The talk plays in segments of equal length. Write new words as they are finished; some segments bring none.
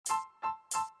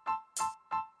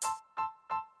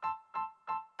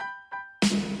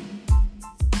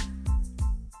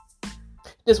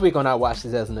This week on I Watched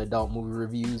This as an Adult Movie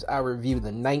Reviews, I review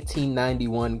the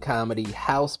 1991 comedy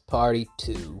House Party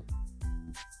 2.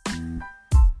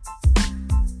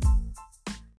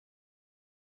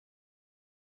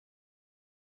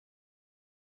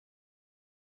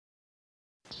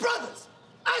 Brothers,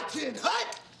 I can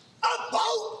hunt a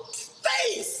boat's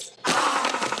face!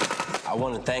 I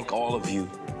want to thank all of you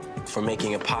for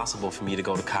making it possible for me to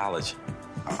go to college.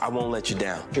 I won't let you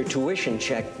down. Your tuition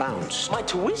check bounced. My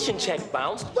tuition check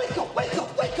bounced? Wake up, wake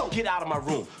up, wake up! Get out of my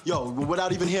room. Yo,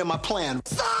 without even hearing my plan.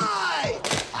 Side!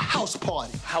 A house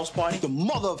party. House party? The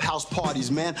mother of house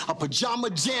parties, man. A pajama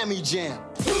jammy jam.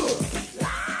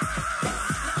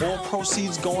 All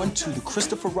proceeds going to the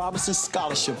Christopher Robinson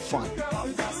Scholarship Fund.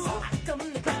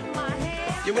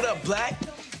 Yo, what up, Black?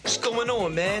 What's going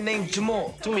on, man? Name's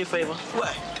Jamal. Do me a favor.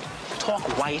 What? Talk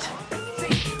white.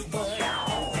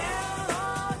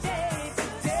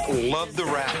 Love the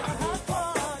rap.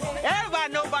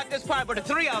 Everybody know about this part, but the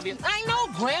three of you. I know,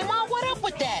 Grandma. What up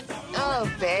with that? Oh,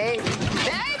 baby.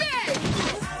 Baby!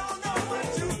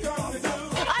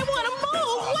 I want to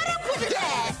move. What up with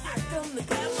that?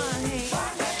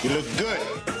 You look good.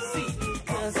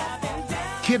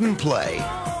 Kid and Play,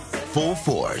 Full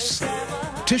Force,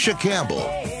 Tisha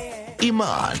Campbell,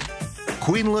 Iman,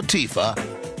 Queen Latifah,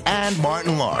 and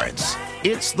Martin Lawrence.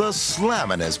 It's the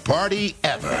slamminest party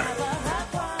ever.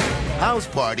 House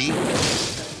Party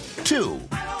 2.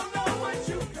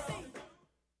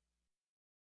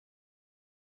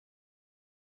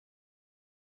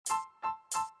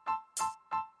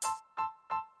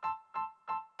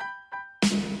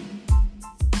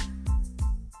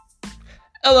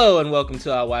 Hello and welcome to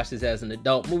I Watched This as an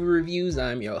Adult Movie Reviews.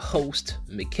 I'm your host,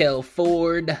 Mikkel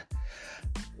Ford.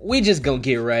 We just gonna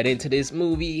get right into this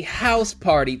movie, House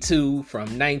Party 2 from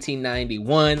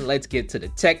 1991. Let's get to the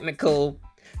technical.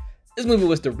 This movie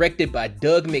was directed by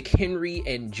Doug McHenry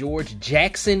and George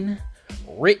Jackson,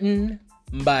 written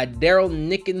by Daryl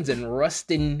Nickens and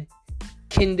Rusty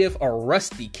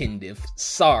Kindiff,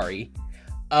 sorry.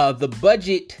 The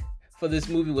budget for this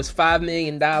movie was $5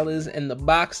 million, and the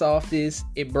box office,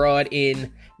 it brought in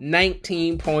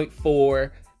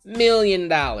 $19.4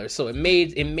 million. So it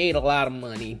made a lot of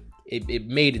money. It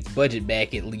made its budget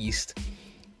back at least.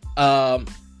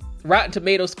 Rotten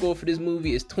Tomato score for this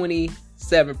movie is 27%.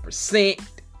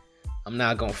 I'm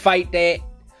not gonna fight that.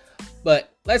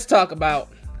 But let's talk about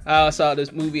how I saw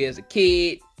this movie as a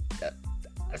kid.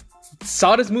 I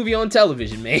saw this movie on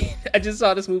television, man. I just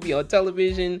saw this movie on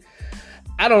television.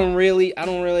 I don't really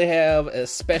have a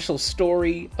special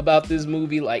story about this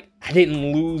movie. Like, I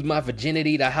didn't lose my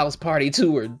virginity to House Party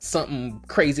 2 or something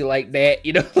crazy like that.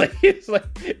 You know,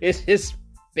 it's just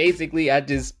basically I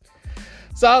just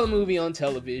saw the movie on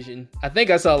television. I think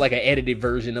I saw like an edited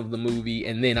version of the movie,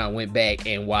 and then I went back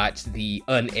and watched the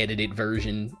unedited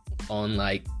version on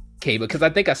like cable, because I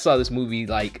think I saw this movie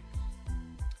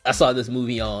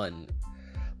on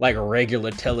like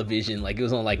regular television, like it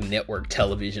was on like network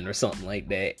television or something like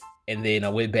that. And then I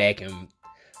went back and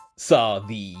saw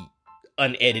the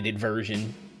unedited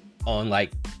version on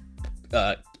like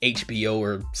HBO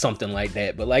or something like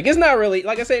that. But like, it's not really,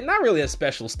 like I said, not really a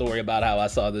special story about how I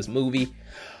saw this movie.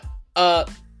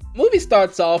 Movie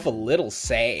starts off a little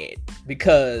sad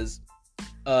because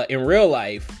in real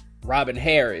life, Robin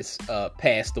Harris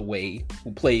passed away,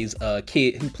 who plays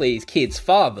Kid's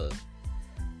father.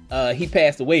 He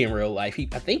passed away in real life.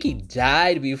 I think he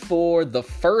died before the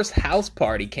first House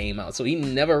Party came out, so he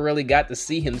never really got to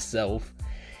see himself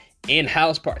in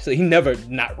House Party. So he never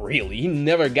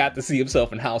got to see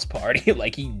himself in House Party.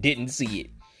 Like, he didn't see it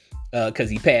because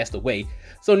he passed away.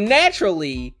 So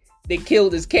naturally, they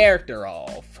killed his character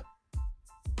off.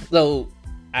 So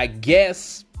I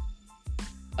guess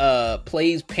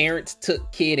Play's parents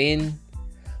took Kid in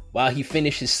while he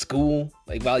finishes school,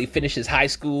 like while he finishes high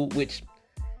school, which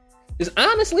is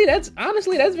honestly that's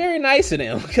very nice of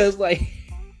them, because like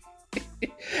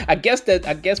I guess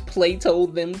Play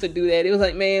told them to do that. It was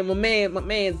like, man, my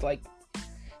man's like,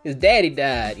 his daddy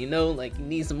died, you know, like he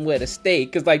needs somewhere to stay.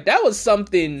 Because like that was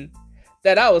something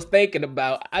that I was thinking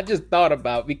about. I just thought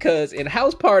about, because in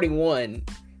House Party 1,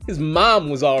 his mom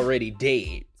was already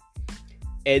dead,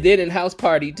 and then in House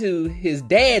Party 2, his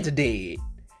dad's dead.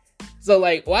 So,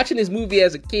 like, watching this movie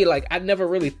as a kid, like, I never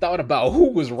really thought about who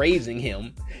was raising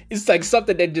him. It's, like,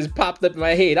 something that just popped up in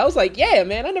my head. I was like, yeah,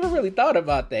 man, I never really thought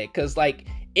about that. Because, like,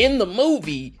 in the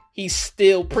movie, he's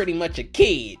still pretty much a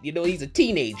kid. You know, he's a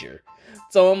teenager.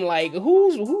 So I'm like,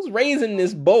 who's raising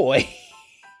this boy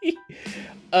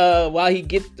while he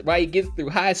gets through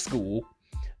high school?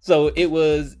 So it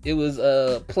was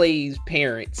Play's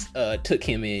parents took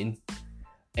him in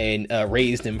and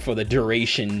raised him for the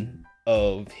duration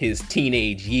of his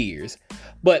teenage years.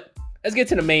 But let's get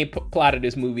to the main plot of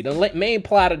this movie. The main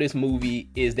plot of this movie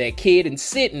is that Kid and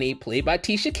Sydney, played by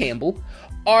Tisha Campbell,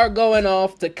 are going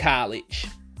off to college,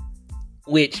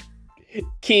 which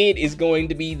Kid is going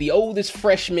to be the oldest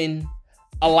freshman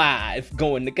alive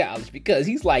going to college because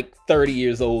he's like 30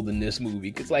 years old in this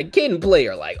movie. Because like Kid and Play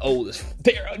are like old as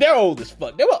they're old as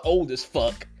fuck. They were old as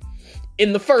fuck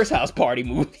in the first House Party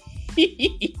movie.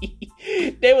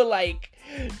 They were like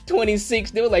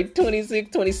 26. They were like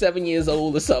 26, 27 years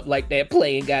old or something like that,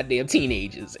 playing goddamn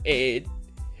teenagers, and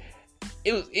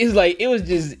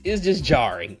it's just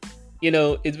jarring. You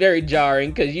know, it's very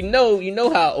jarring because you know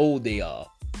how old they are.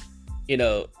 You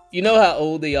know how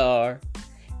old they are.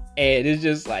 And it's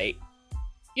just like,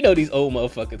 these old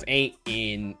motherfuckers ain't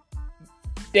in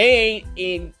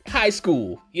high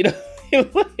school, and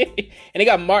they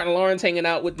got Martin Lawrence hanging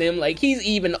out with them. Like, he's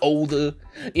even older,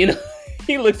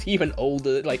 he looks even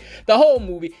older. Like, the whole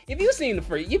movie, if you've seen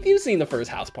the first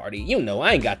House Party,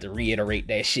 I ain't got to reiterate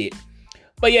that shit.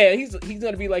 But yeah, he's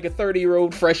gonna be like a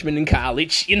 30-year-old freshman in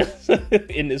college,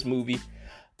 in this movie.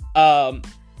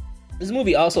 This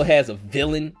movie also has a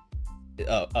villain,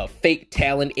 a fake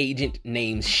talent agent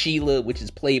named Sheila, which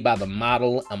is played by the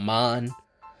model Iman.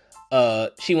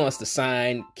 She wants to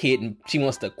sign Kid and she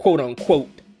wants to quote unquote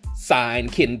sign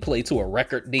Kid and Play to a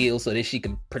record deal so that she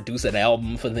can produce an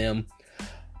album for them.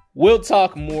 We'll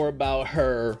talk more about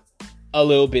her a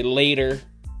little bit later.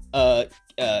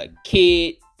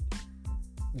 Kid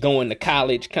going to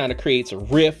college kind of creates a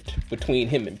rift between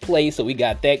him and Play, so we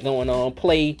got that going on.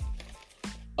 Play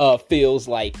feels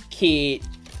like Kid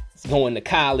going to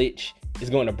college is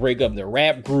going to break up the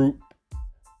rap group,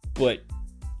 but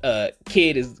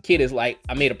Kid is like,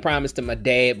 I made a promise to my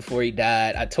dad before he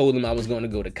died. I told him I was going to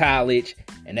go to college,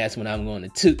 and that's what I'm going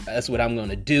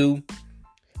to do.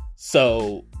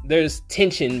 So there's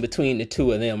tension between the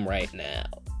two of them right now.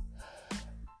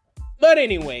 But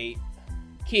anyway,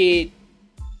 Kid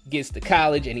gets to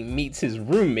college and he meets his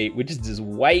roommate, which is this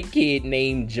white kid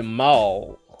named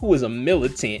Jamal, who is a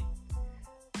militant.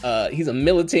 He's a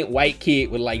militant white kid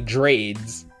with like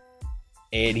dreads,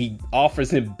 and he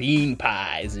offers him bean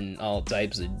pies and all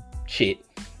types of shit.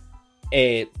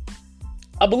 And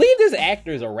I believe this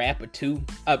actor is a rapper too.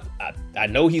 I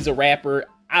know he's a rapper.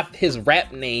 His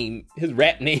rap name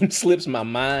slips my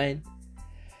mind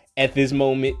at this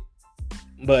moment,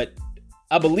 but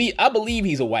I believe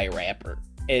he's a white rapper.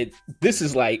 And this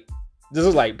is like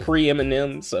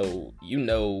pre-Eminem, so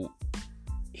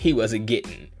he wasn't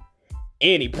getting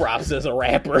any props as a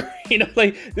rapper.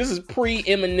 Like, this is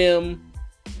pre-Eminem,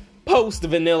 post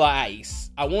Vanilla Ice.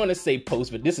 I want to say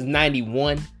post, but this is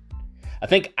 91. I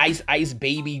think Ice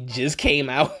Baby just came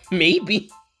out, maybe,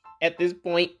 at this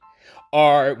point.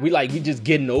 Or we just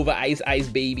getting over Ice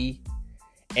Baby,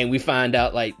 and we find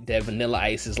out like that Vanilla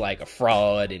Ice is like a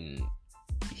fraud and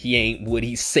he ain't what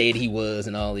he said he was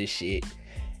and all this shit.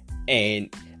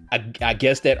 And I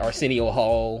guess that Arsenio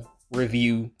Hall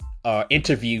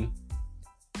interview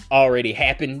already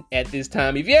happened at this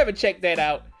time. If you haven't checked that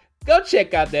out, go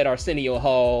check out that Arsenio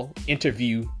Hall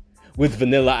interview with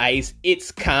Vanilla Ice.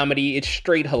 It's comedy. It's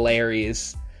straight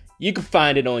hilarious. You can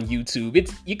find it on YouTube.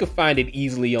 You can find it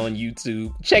easily on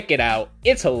YouTube. Check it out.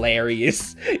 It's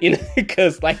hilarious.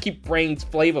 Because like he brings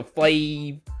Flavor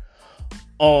Flav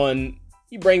on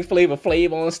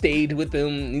stage with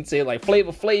him. He'd say like,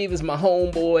 Flavor Flav is my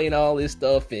homeboy and all this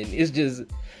stuff. And it's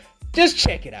just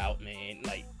check it out, man.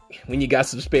 Like, when you got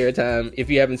some spare time, if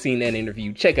you haven't seen that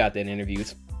interview, check out that interview.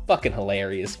 It's fucking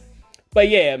hilarious. But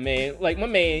yeah, man, like my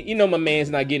man's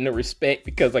not getting the respect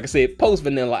because, like I said, post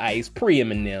Vanilla Ice,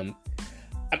 pre-Eminem.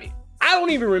 I mean, I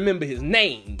don't even remember his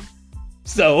name.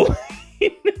 So,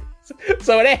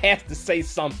 so that has to say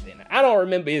something. I don't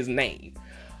remember his name.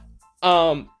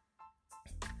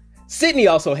 Sydney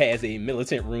also has a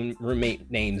militant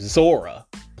roommate named Zora,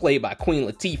 played by Queen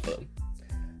Latifah.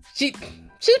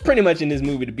 She's pretty much in this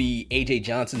movie to be AJ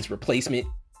Johnson's replacement.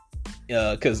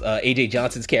 Because AJ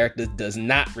Johnson's character does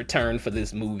not return for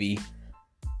this movie.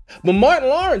 But Martin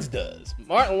Lawrence does.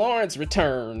 Martin Lawrence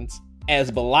returns as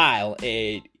Belial,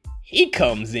 and he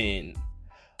comes in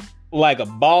like a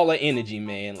ball of energy,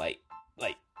 man. Like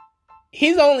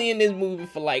he's only in this movie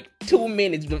for like 2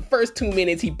 minutes. The first 2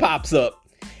 minutes he pops up,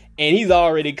 and he's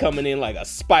already coming in like a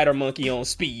spider monkey on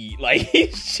speed. Like,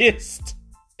 he's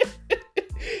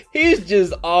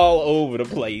just all over the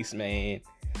place, man.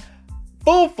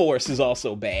 Full Force is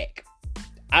also back.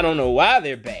 I don't know why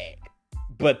they're back,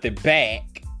 but they're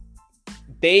back.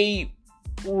 They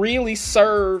really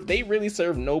serve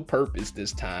no purpose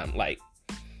this time. Like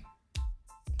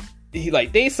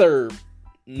they serve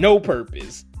no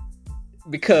purpose.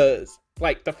 because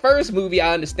like the first movie,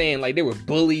 I understand like they were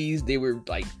bullies, they were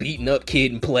like beating up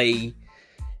Kid and Play,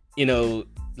 you know,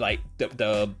 like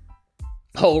the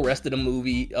whole rest of the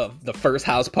movie of the first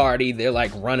house party, they're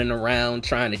like running around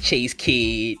trying to chase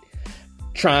Kid,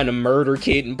 trying to murder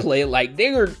Kid and Play. Like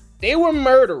they were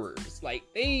murderers. Like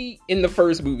they in the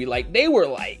first movie, like they were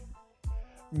like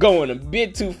going a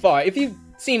bit too far. If you've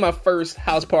seen my first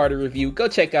house party review, go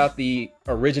check out the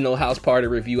original house party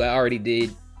review. I already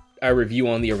did a review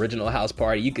on the original house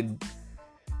party. You could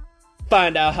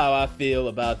find out how I feel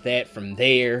about that from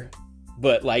there.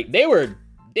 But like they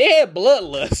had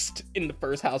bloodlust in the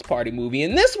first house party movie.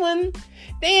 And this one,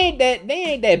 they ain't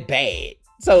that bad.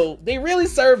 So they really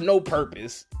serve no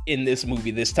purpose in this movie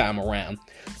this time around.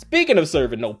 Speaking of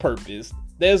serving no purpose,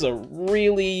 there's a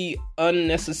really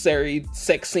unnecessary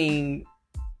sex scene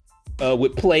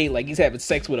with Play. Like he's having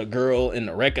sex with a girl in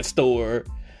the record store,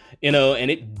 you know, and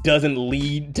it doesn't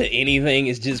lead to anything.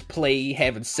 It's just Play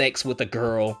having sex with a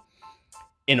girl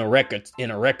in a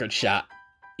record shop.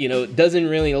 You know, it doesn't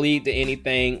really lead to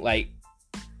anything. Like,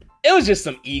 it was just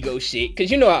some ego shit.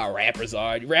 Cause you know how rappers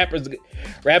are. Rappers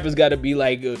gotta be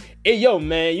like, hey yo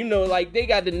man, you know, like they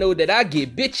got to know that I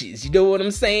get bitches. You know what I'm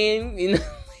saying?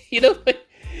 You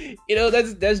know,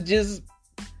 that's just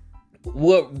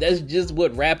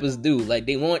what rappers do. Like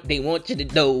they want you to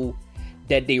know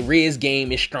that the Riz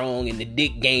game is strong and the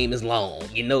dick game is long.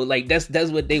 You know, like that's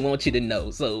what they want you to know.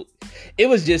 So it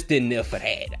was just in there for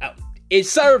that. It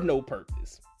served no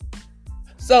purpose.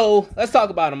 So let's talk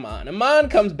about Iman. Iman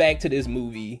comes back to this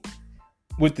movie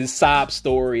with this sob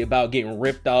story about getting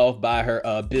ripped off by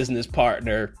her business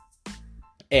partner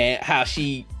and how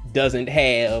she doesn't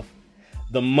have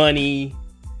the money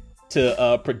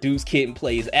to produce Kid and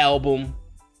Play's album.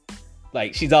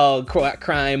 Like she's all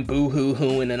crying,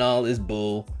 boo-hoo-hooing and all this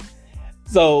bull.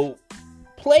 So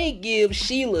Play gives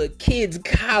Sheila Kid's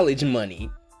college money.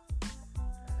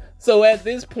 So at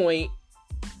this point,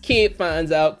 Kid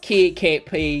finds out Kid can't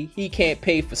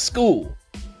pay for school.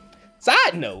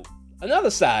 Another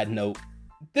side note,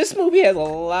 this movie has a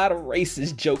lot of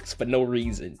racist jokes for no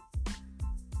reason.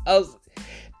 I was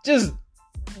just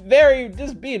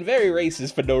being very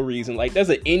racist for no reason. Like there's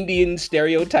an Indian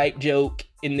stereotype joke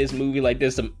in this movie. Like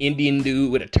there's some Indian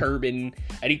dude with a turban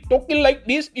and he's talking like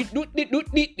this,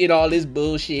 and all this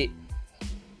bullshit.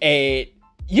 And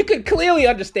you could clearly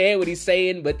understand what he's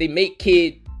saying, but they make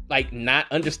Kid like not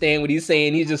understand what he's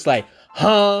saying. He's just like,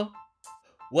 huh?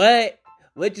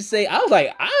 What'd you say? I was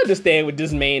like, I understand what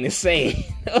this man is saying.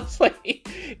 I was like,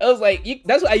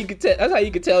 that's how you could tell. That's how you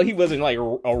could tell he wasn't like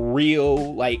a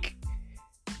real like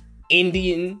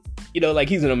Indian. You know, like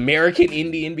he's an American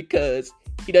Indian because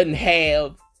he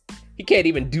can't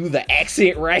even do the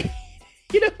accent right.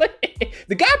 You know,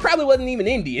 the guy probably wasn't even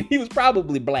Indian. He was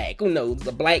probably black. Who knows?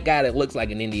 A black guy that looks like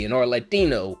an Indian or a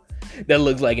Latino that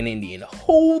looks like an Indian.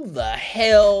 Who the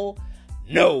hell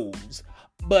knows?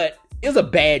 But it's a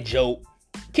bad joke.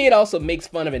 Kid also makes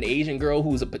fun of an Asian girl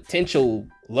who's a potential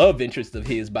love interest of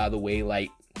his, by the way, like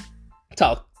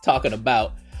talking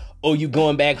about, oh, you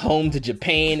going back home to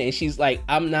Japan? And she's like,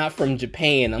 I'm not from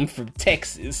Japan, I'm from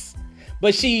Texas.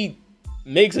 But she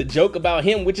makes a joke about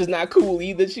him, which is not cool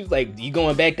either. She was like, you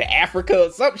going back to Africa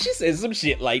or something? She said some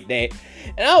shit like that.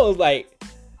 And I was like,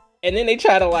 and then they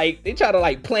try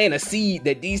to plant a seed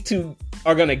that these two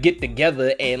are gonna get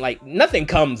together, and like nothing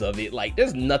comes of it. Like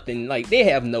there's nothing, like they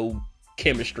have no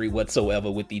chemistry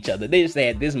whatsoever with each other. They just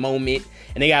had this moment,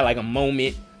 and they got like a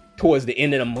moment towards the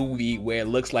end of the movie where it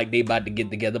looks like they about to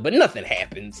get together, but nothing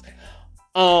happens.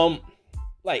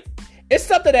 Like it's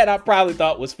something that I probably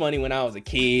thought was funny when I was a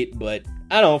kid, but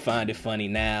I don't find it funny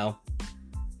now.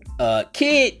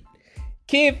 Kid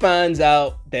finds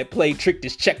out that Play tricked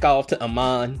his check off to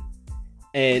Iman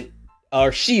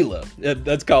or Sheila.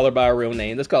 Let's call her by her real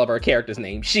name. Let's call her character's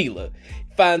name, Sheila.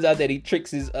 Finds out that he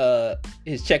tricks his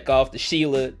check off to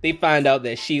Sheila. They find out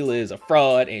that Sheila is a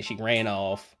fraud and she ran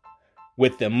off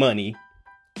with the money.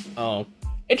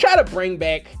 They try to bring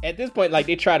back, at this point, like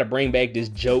they try to bring back this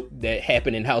joke that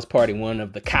happened in House Party 1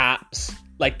 of the cops.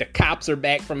 Like the cops are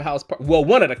back from House Party. Well,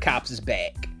 one of the cops is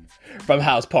back from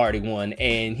House Party 1,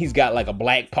 and he's got like a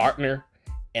black partner.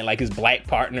 And like his black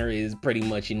partner is pretty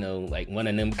much, you know, like one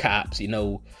of them cops, you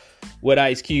know, what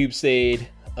Ice Cube said,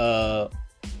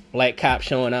 black cop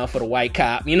showing out for the white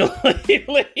cop, you know.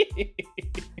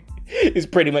 He's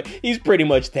pretty much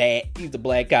that. He's the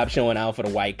black cop showing out for the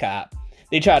white cop.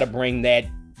 They try to bring that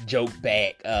joke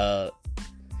back.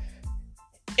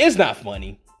 It's not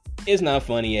funny. It's not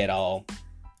funny at all.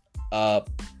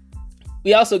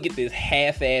 We also get this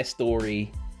half-ass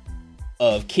story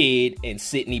of Kid and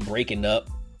Sydney breaking up.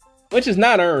 which is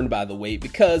not earned, by the way,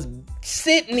 because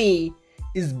Sydney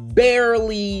is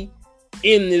barely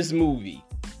in this movie.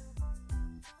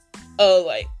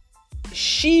 Like,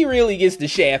 she really gets the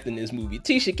shaft in this movie.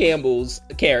 Tisha Campbell's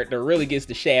character really gets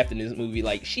the shaft in this movie.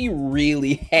 Like, she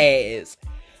really has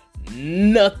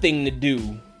nothing to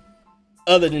do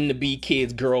other than to be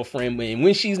Kid's girlfriend.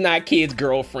 When she's not Kid's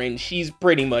girlfriend, she's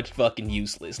pretty much fucking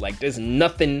useless. Like, there's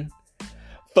nothing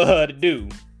for her to do,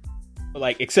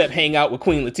 like, except hang out with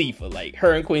Queen Latifah. Like,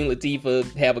 her and Queen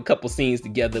Latifah have a couple scenes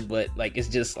together, but like, it's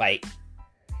just like,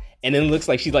 and then it looks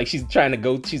like she's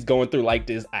going through like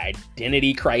this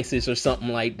identity crisis or something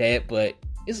like that. But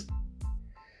it's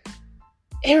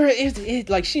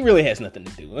like, she really has nothing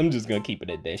to do. I'm just gonna keep it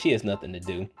at that. She has nothing to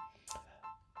do.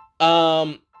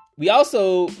 We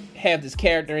also have this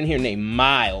character in here named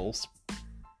Miles,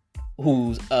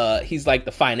 who's he's like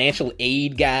the financial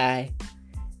aid guy,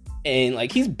 and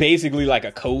like, he's basically like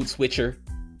a code switcher.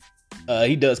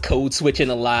 He does code switching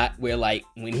a lot, where like,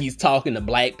 when he's talking to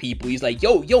black people, he's like,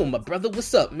 yo, my brother,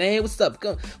 what's up, man? What's up?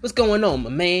 What's going on, my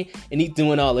man? And he's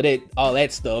doing all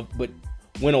that stuff. But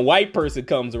when a white person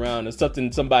comes around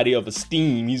and somebody of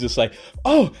esteem, he's just like,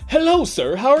 oh, hello,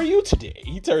 sir. How are you today?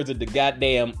 He turns into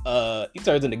goddamn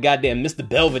Mr.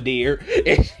 Belvedere.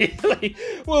 And he's like,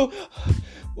 well,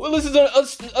 this is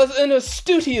an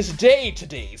auspicious day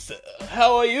today, sir.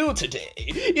 How are you today?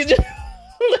 You just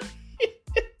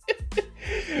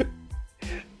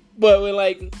But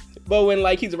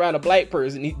when he's around a black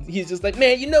person, he's just like,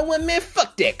 man, you know what, man?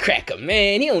 Fuck that cracker,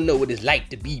 man. He don't know what it's like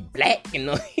to be black,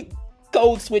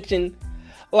 code switching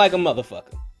like a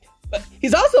motherfucker. But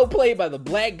he's also played by the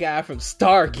black guy from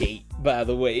Stargate, by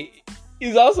the way.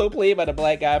 He's also played by the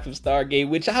black guy from Stargate,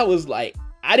 which I was like,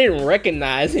 I didn't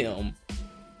recognize him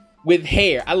with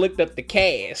hair. I looked up the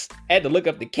cast. I had to look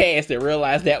up the cast and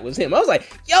realize that was him. I was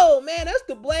like, yo, man, that's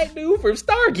the black dude from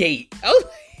Stargate.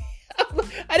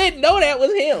 I didn't know that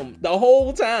was him the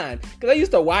whole time, because I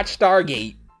used to watch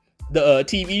Stargate, the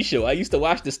TV show. I used to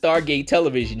watch the Stargate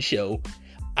television show.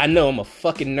 I know, I'm a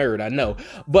fucking nerd, I know.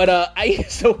 But I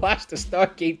used to watch the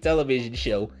Stargate television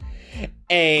show,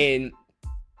 and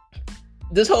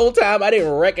this whole time I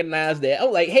didn't recognize that. I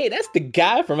was like, hey, that's the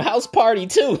guy from House Party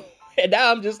 2. And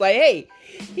now I'm just like, hey,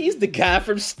 he's the guy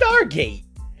from Stargate.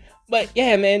 But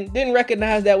yeah, man, didn't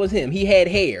recognize that was him. He had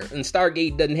hair, and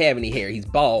Stargate doesn't have any hair. He's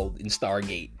bald in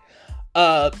Stargate.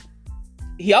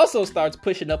 He also starts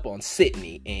pushing up on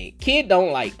Sydney, and Kid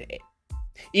don't like that.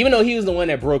 Even though he was the one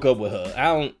that broke up with her.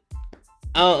 I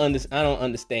don't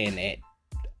understand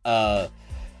that.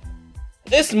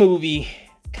 This movie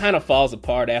kind of falls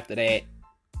apart after that.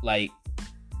 Like,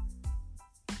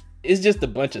 it's just a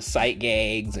bunch of sight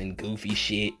gags and goofy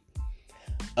shit.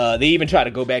 They even try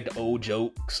to go back to old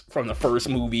jokes from the first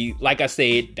movie. Like I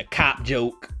said, the cop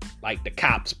joke, like the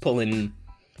cops pulling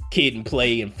Kid and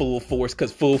Play in Full Force,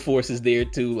 because Full Force is there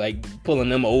too, like pulling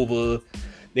them over.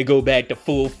 They go back to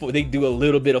Full Force. They do a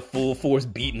little bit of Full Force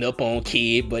beating up on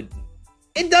Kid, but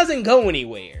it doesn't go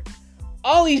anywhere.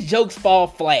 All these jokes fall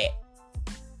flat.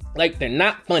 Like, they're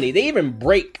not funny. They even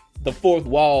break the fourth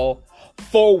wall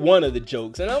for one of the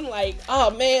jokes, and I'm like, oh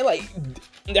man, like,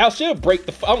 y'all should break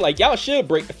the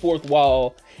fourth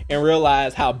wall and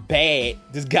realize how bad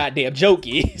this goddamn joke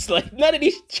is. Like, none of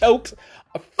these jokes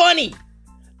are funny.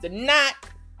 They're not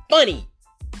funny.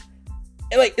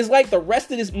 And like, it's like the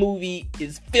rest of this movie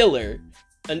is filler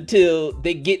until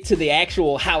they get to the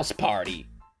actual house party,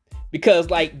 because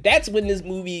like, that's when this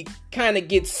movie kind of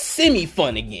gets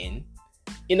semi-fun again.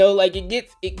 Like,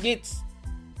 it gets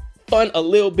fun a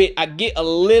little bit. I get a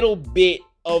little bit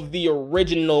of the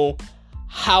original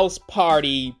house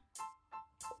party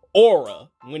aura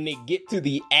when they get to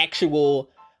the actual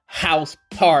house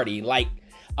party. Like,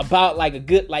 about like a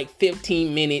good like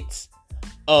 15 minutes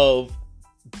of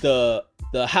the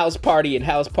house party and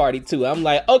House Party 2. I'm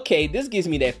like, okay, this gives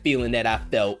me that feeling that I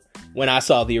felt when I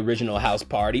saw the original house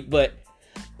party. But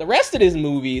the rest of this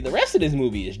movie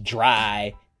is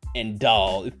dry and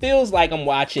dull. It feels like I'm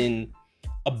watching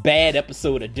a bad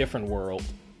episode of Different World.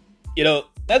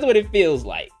 That's what it feels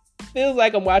like. It feels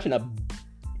like I'm watching a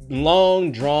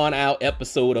long, drawn out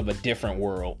episode of A Different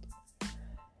World.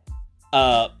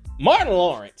 Martin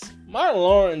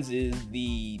Lawrence is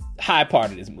the high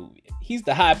part of this movie. He's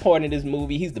the high part of this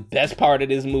movie. He's the best part of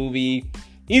this movie.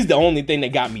 He's the only thing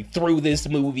that got me through this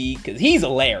movie, because he's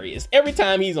hilarious. Every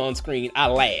time he's on screen, I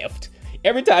laughed.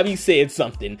 Every time he said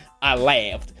something, I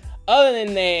laughed. Other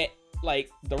than that, like,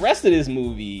 the rest of this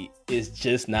movie is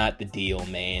just not the deal,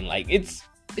 man. Like, it's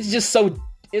so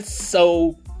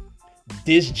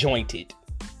disjointed.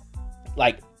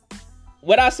 Like,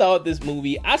 what I saw with this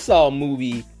movie, I saw a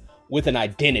movie with an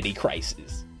identity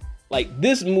crisis. Like,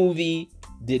 this movie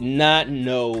did not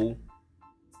know,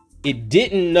 it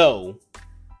didn't know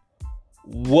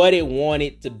what it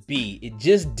wanted to be. It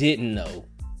just didn't know.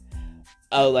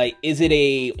 Like, is it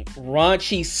a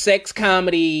raunchy sex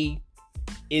comedy?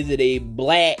 Is it a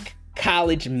black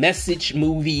college message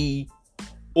movie?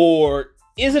 Or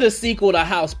is it a sequel to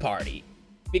House Party?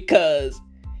 Because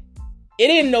it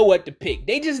didn't know what to pick.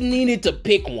 They just needed to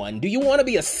pick one. Do you want to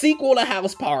be a sequel to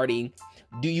House Party?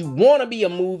 Do you want to be a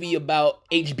movie about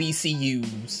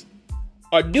HBCUs?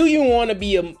 Or do you want to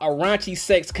be a raunchy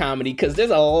sex comedy? Because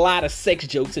there's a lot of sex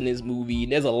jokes in this movie.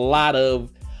 There's a lot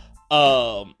of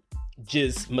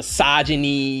just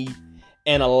misogyny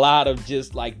and a lot of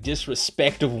just like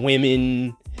disrespect of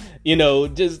women. You know,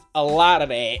 just a lot of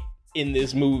that in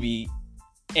this movie.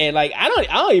 And like, I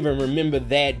don't even remember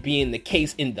that being the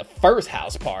case in the first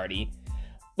House Party.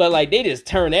 But like, they just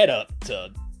turned that up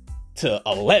to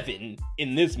 11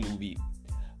 in this movie.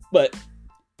 But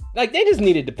like, they just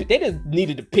needed to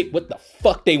pick what the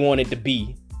fuck they wanted to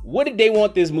be. What did they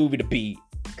want this movie to be?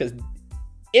 Because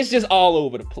it's just all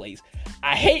over the place.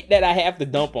 I hate that I have to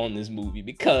dump on this movie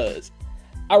because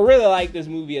I really liked this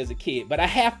movie as a kid, but I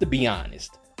have to be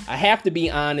honest. I have to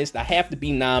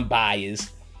be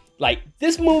non-biased. Like,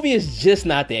 this movie is just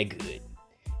not that good.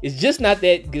 It's just not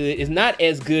that good. It's not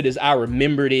as good as I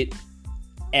remembered it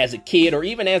as a kid or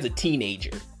even as a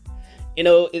teenager. You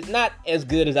know, it's not as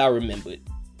good as I remembered.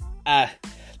 Like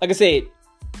I said,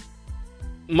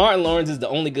 Martin Lawrence is the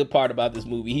only good part about this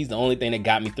movie. He's the only thing that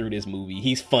got me through this movie.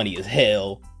 He's funny as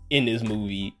hell in this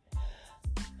movie.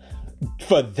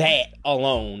 For that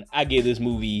alone, I give this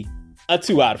movie a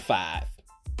 2 out of 5.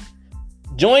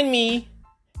 Join me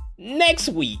next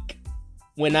week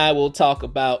when I will talk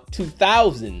about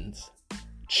 2000's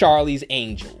Charlie's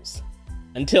Angels.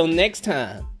 Until next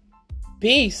time,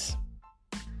 peace.